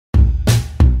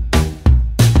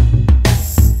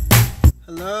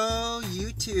Hello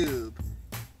YouTube!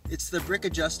 It's the Brick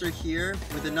Adjuster here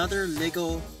with another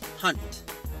Lego hunt.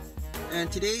 And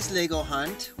today's Lego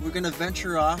hunt, we're going to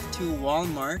venture off to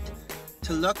Walmart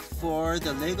to look for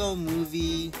the Lego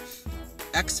Movie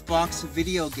Xbox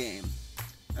video game.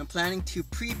 I'm planning to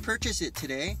pre-purchase it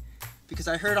today because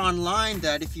I heard online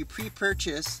that if you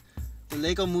pre-purchase the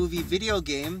Lego Movie video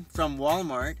game from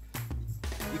Walmart,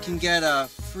 you can get a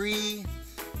free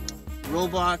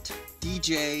robot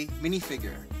DJ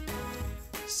minifigure.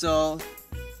 So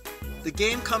the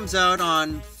game comes out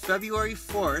on February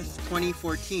 4th,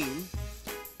 2014,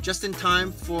 just in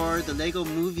time for the Lego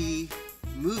Movie,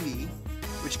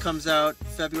 which comes out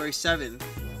February 7th,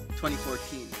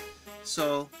 2014.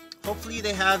 So hopefully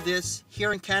they have this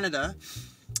here in Canada.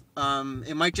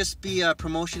 It might just be a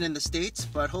promotion in the States,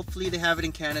 but hopefully they have it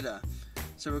in Canada.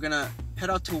 So we're gonna head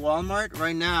out to Walmart.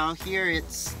 Right now, here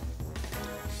it's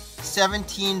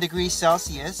 17 degrees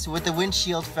Celsius. With the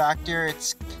windshield factor,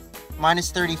 it's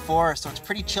minus 34, so it's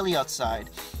pretty chilly outside.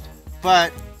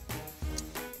 But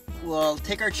we'll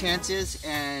take our chances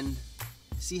and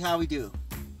see how we do.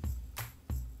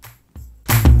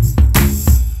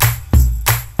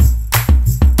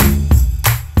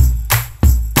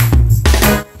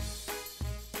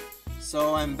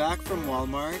 So I'm back from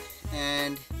Walmart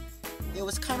and it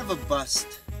was kind of a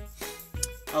bust.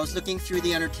 I was looking through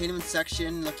the entertainment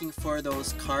section looking for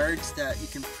those cards that you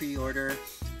can pre-order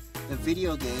the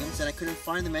video games, and I couldn't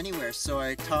find them anywhere. So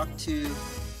I talked to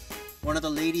one of the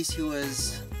ladies who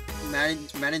was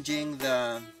managing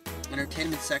the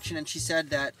entertainment section, and she said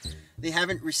that they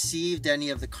haven't received any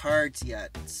of the cards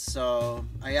yet. So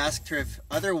I asked her if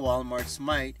other Walmarts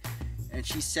might, and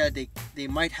she said they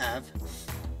might have.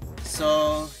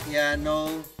 So yeah,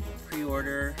 no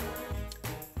pre-order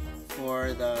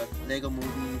for the Lego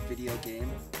Movie video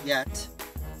game yet.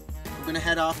 I'm gonna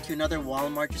head off to another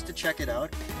Walmart just to check it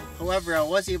out. However, I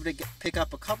was able to pick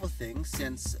up a couple things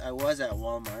since I was at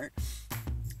Walmart,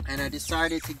 and I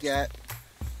decided to get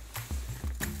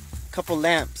a couple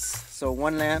lamps. So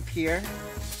one lamp here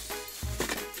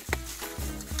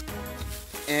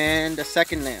and a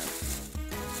second lamp.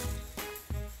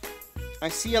 I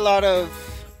see a lot of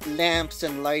lamps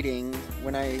and lighting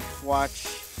when I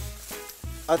watch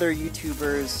other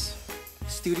YouTubers'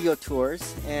 studio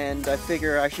tours, and I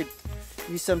figure I should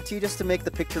use some too just to make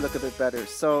the picture look a bit better.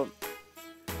 So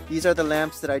these are the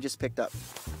lamps that I just picked up.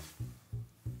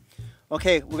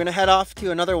 Okay, we're gonna head off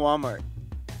to another Walmart.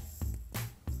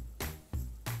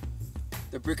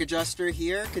 The Brick Adjuster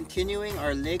here, continuing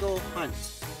our Lego hunt.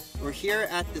 We're here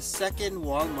at the second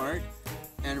Walmart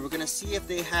and we're gonna see if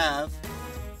they have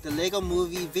the Lego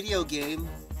Movie video game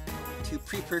to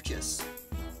pre-purchase.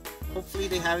 Hopefully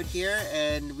they have it here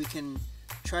and we can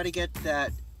try to get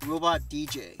that robot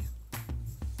DJ.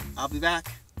 I'll be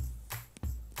back.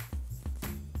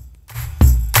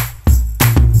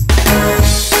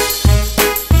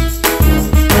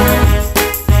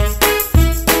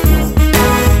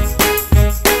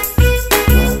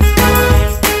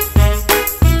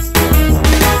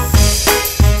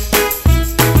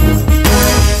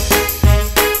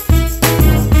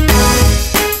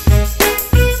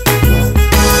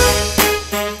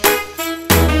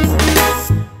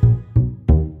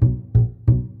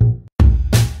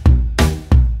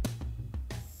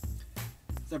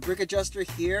 The Brick Adjuster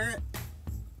here,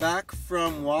 back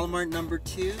from Walmart number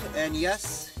 2, and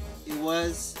yes, it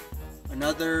was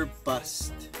another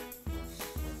bust.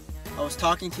 I was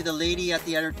talking to the lady at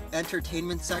the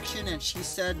entertainment section and she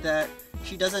said that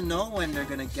she doesn't know when they're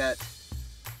gonna get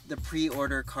the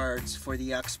pre-order cards for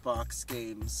the Xbox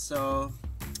games. So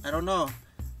I don't know,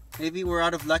 maybe we're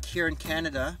out of luck here in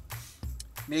Canada.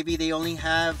 Maybe they only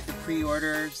have the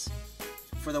pre-orders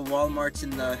for the Walmarts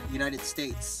in the United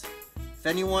States. If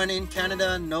anyone in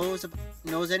Canada knows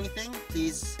anything,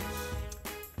 please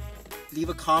leave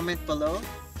a comment below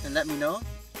and let me know.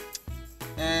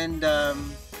 And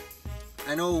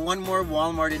I know one more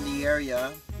Walmart in the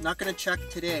area. Not gonna check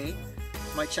today,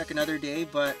 might check another day,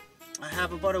 but I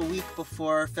have about a week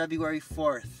before February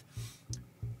 4th.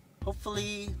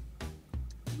 Hopefully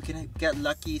we can get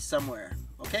lucky somewhere.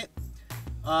 Okay.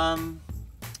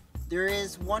 There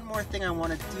is one more thing I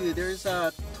want to do. There's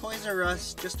a Toys R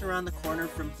Us just around the corner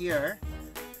from here.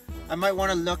 I might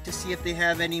want to look to see if they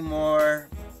have any more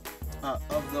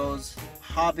of those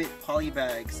Hobbit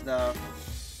polybags,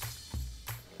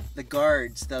 the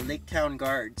guards, the Lake Town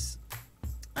guards.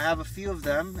 I have a few of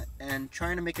them and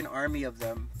trying to make an army of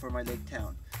them for my Lake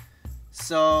Town.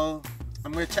 So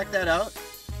I'm going to check that out.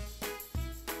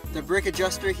 The Brick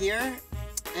Adjuster here,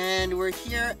 and we're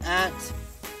here at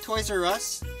Toys R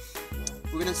Us.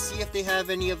 We're gonna see if they have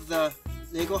any of the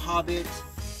Lego Hobbit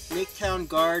Lake Town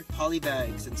Guard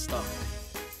polybags in stock.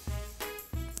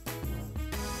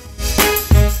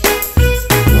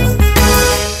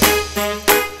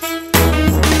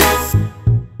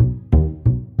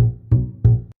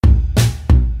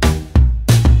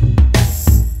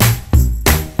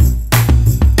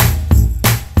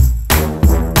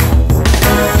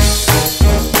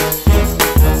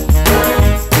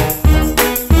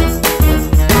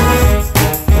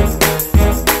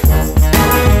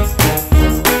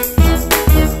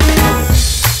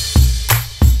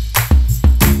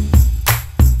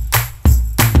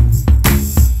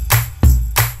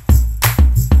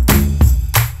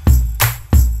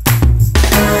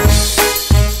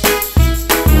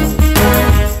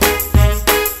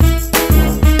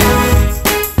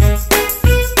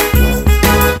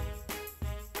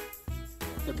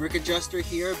 The brick adjuster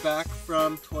here, back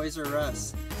from Toys R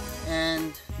Us,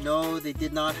 and no, they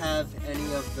did not have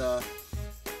any of the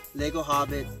Lego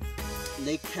Hobbit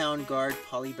Lake Town Guard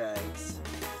polybags.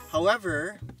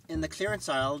 However, in the clearance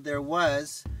aisle there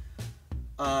was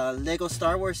a Lego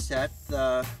Star Wars set,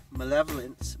 the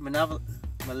Malevolence, I'm not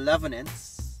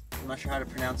sure how to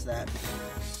pronounce that,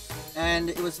 and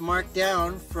it was marked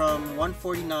down from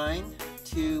 $149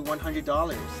 to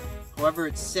 $100. However,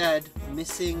 it said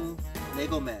missing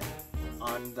Lego Men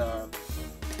on the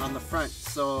front.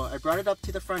 So I brought it up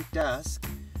to the front desk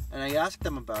and I asked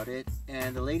them about it,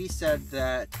 and the lady said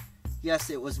that yes,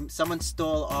 it was someone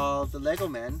stole all the Lego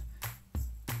Men,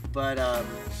 but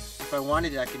if I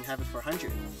wanted it I can have it for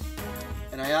 $100.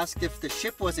 And I asked if the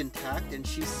ship was intact, and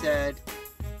she said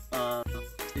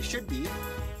it should be.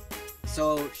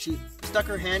 So she stuck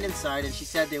her hand inside and she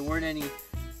said there weren't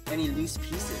any loose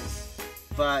pieces,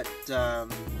 but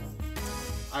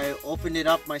I opened it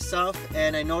up myself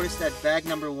and I noticed that bag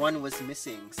number 1 was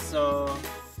missing. So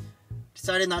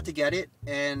decided not to get it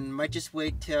and might just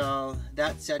wait till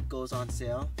that set goes on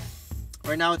sale.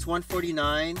 Right now it's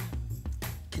 $149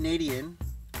 Canadian.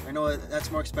 I know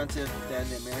that's more expensive than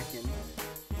the American,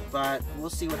 but we'll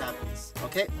see what happens.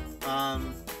 Okay,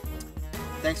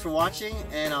 thanks for watching,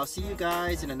 and I'll see you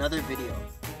guys in another video.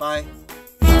 Bye.